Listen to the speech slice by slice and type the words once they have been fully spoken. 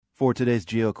For today's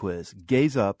Geo Quiz,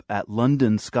 gaze up at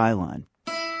London Skyline.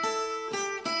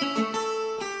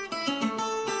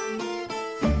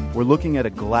 We're looking at a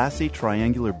glassy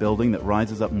triangular building that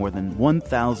rises up more than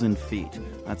 1,000 feet.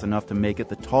 That's enough to make it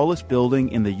the tallest building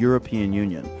in the European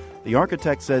Union. The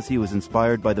architect says he was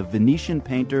inspired by the Venetian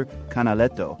painter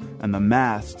Canaletto and the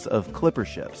masts of clipper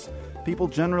ships. People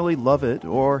generally love it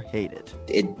or hate it.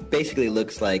 It basically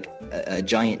looks like a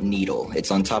giant needle. It's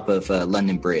on top of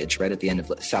London Bridge, right at the end of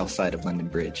the south side of London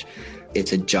Bridge.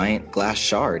 It's a giant glass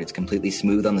shard. It's completely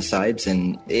smooth on the sides,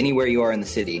 and anywhere you are in the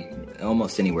city,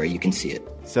 almost anywhere, you can see it.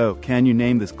 So, can you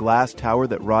name this glass tower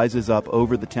that rises up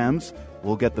over the Thames?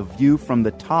 We'll get the view from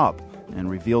the top and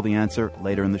reveal the answer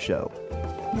later in the show.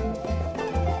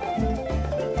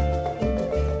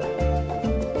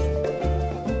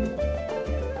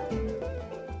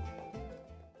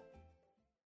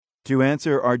 To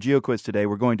answer our Geo Quiz today,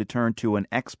 we're going to turn to an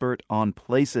expert on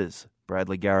places.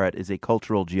 Bradley Garrett is a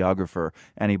cultural geographer,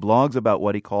 and he blogs about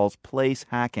what he calls place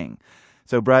hacking.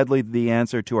 So, Bradley, the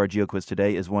answer to our Geo Quiz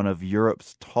today is one of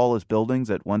Europe's tallest buildings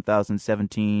at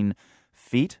 1,017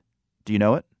 feet. Do you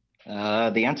know it?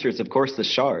 The answer is, of course, the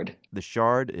Shard. The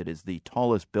Shard. It is the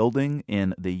tallest building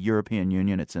in the European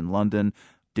Union. It's in London.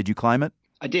 Did you climb it?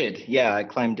 I did. Yeah, I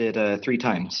climbed it 3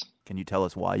 times. Can you tell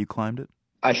us why you climbed it?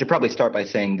 I should probably start by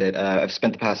saying that I've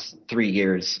spent the past 3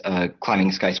 years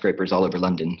climbing skyscrapers all over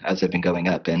London as they've been going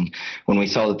up. And when we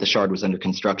saw that the Shard was under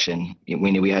construction, we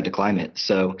knew we had to climb it.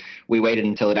 So we waited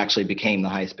until it actually became the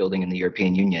highest building in the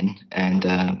European Union.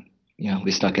 And,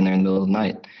 we snuck in there in the middle of the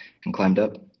night and climbed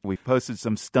up. We've posted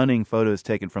some stunning photos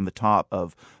taken from the top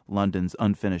of London's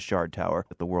unfinished Shard Tower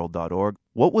at theworld.org.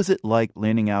 What was it like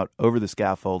leaning out over the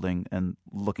scaffolding and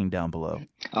looking down below?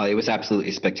 It was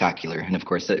absolutely spectacular. And of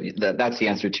course, that's the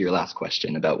answer to your last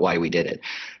question about why we did it.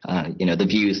 The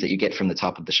views that you get from the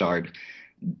top of the Shard,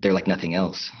 they're like nothing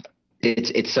else.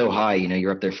 It's so high,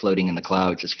 you're up there floating in the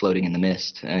clouds, just floating in the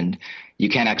mist, and you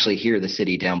can't actually hear the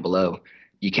city down below.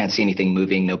 You can't see anything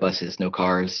moving, no buses, no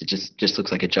cars. It just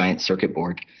looks like a giant circuit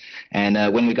board. And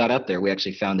when we got up there, we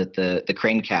actually found that the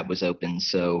crane cab was open,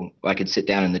 so I could sit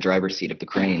down in the driver's seat of the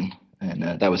crane. And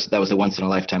that was a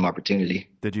once-in-a-lifetime opportunity.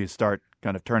 Did you start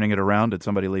kind of turning it around? Did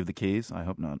somebody leave the keys? I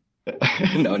hope not.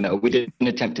 No. We didn't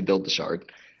attempt to build the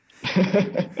Shard.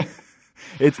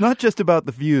 It's not just about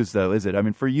the views, though, is it? I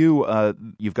mean, for you,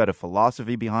 you've got a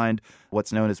philosophy behind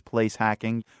what's known as place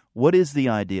hacking. What is the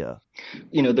idea?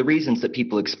 The reasons that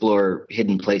people explore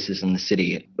hidden places in the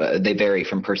city, they vary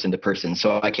from person to person.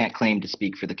 So I can't claim to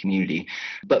speak for the community.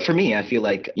 But for me, I feel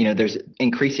like, there's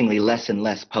increasingly less and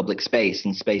less public space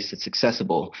and space that's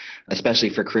accessible,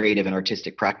 especially for creative and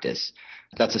artistic practice.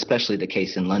 That's especially the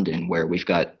case in London, where we've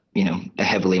got, a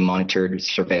heavily monitored,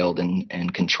 surveilled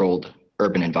and controlled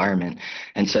urban environment.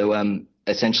 And so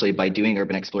essentially by doing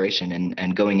urban exploration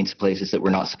and going into places that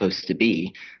we're not supposed to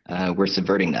be, we're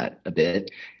subverting that a bit.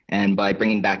 And by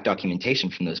bringing back documentation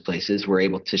from those places, we're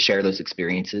able to share those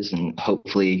experiences and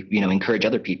hopefully, encourage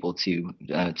other people to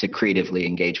creatively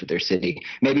engage with their city.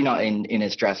 Maybe not in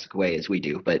as drastic a way as we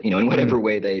do, but, in whatever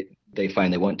way they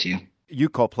find they want to. You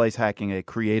call place hacking a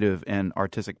creative and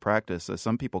artistic practice.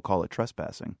 Some people call it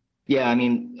trespassing. Yeah, I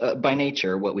mean, by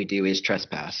nature, what we do is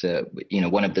trespass.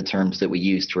 One of the terms that we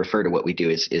use to refer to what we do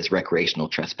is recreational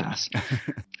trespass.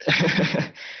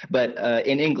 But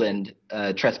in England,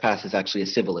 trespass is actually a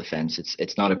civil offense.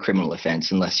 It's not a criminal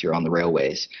offense unless you're on the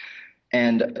railways.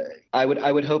 And I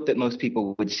would hope that most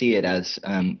people would see it as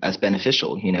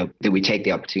beneficial, that we take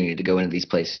the opportunity to go into these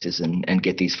places and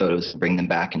get these photos, bring them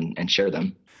back and share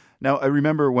them. Now, I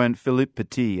remember when Philippe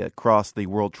Petit crossed the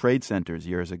World Trade Centers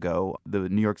years ago, the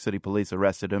New York City police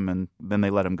arrested him, and then they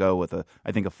let him go with a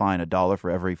fine, $1 for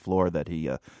every floor that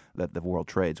that the World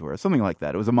Trades were, something like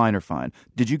that. It was a minor fine.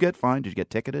 Did you get fined? Did you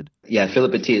get ticketed? Yeah,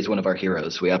 Philippe Petit is one of our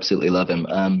heroes. We absolutely love him,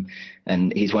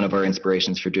 and he's one of our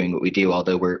inspirations for doing what we do.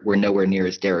 Although we're nowhere near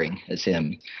as daring as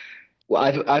him.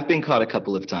 Well, I've been caught a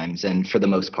couple of times, and for the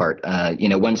most part,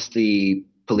 once the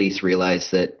police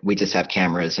realize that we just have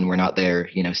cameras and we're not there,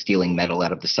 stealing metal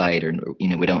out of the site, or,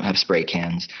 we don't have spray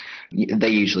cans, they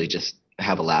usually just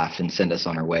have a laugh and send us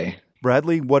on our way.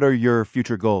 Bradley, what are your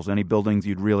future goals? Any buildings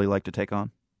you'd really like to take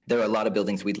on? There are a lot of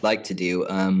buildings we'd like to do.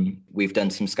 We've done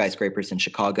some skyscrapers in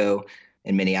Chicago,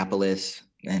 in Minneapolis,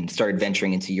 and started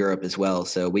venturing into Europe as well.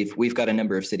 So we've got a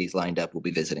number of cities lined up we'll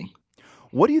be visiting.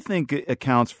 What do you think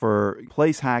accounts for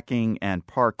place hacking and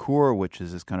parkour, which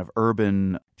is this kind of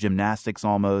urban gymnastics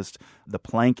almost, the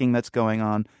planking that's going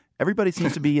on? Everybody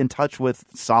seems to be in touch with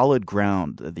solid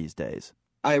ground these days.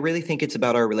 I really think it's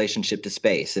about our relationship to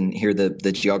space. And here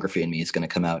the geography in me is going to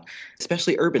come out,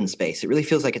 especially urban space. It really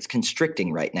feels like it's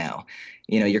constricting right now.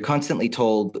 You're constantly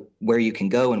told where you can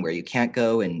go and where you can't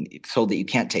go, and told that you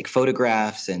can't take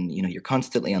photographs, and, you're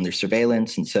constantly under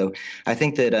surveillance. And so I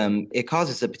think that it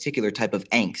causes a particular type of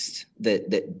angst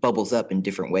that bubbles up in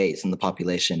different ways in the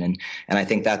population. And I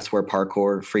think that's where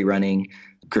parkour, free running,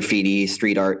 graffiti,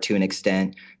 street art to an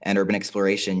extent, and urban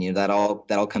exploration, that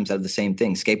all comes out of the same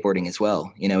thing. Skateboarding as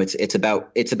well. It's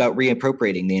about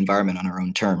reappropriating the environment on our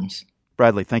own terms.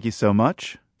 Bradley, thank you so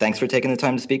much. Thanks for taking the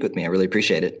time to speak with me. I really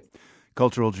appreciate it.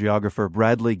 Cultural geographer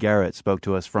Bradley Garrett spoke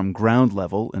to us from ground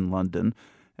level in London.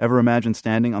 Ever imagine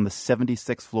standing on the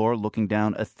 76th floor looking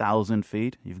down 1,000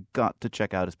 feet? You've got to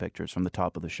check out his pictures from the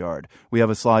top of the Shard. We have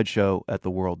a slideshow at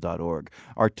theworld.org.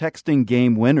 Our texting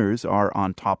game winners are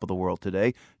on top of the world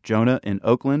today. Jonah in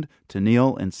Oakland,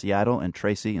 Tennille in Seattle, and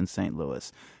Tracy in St. Louis.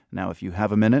 Now, if you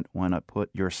have a minute, why not put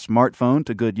your smartphone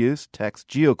to good use? Text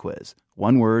Geo Quiz,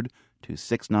 one word, to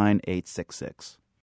 69866.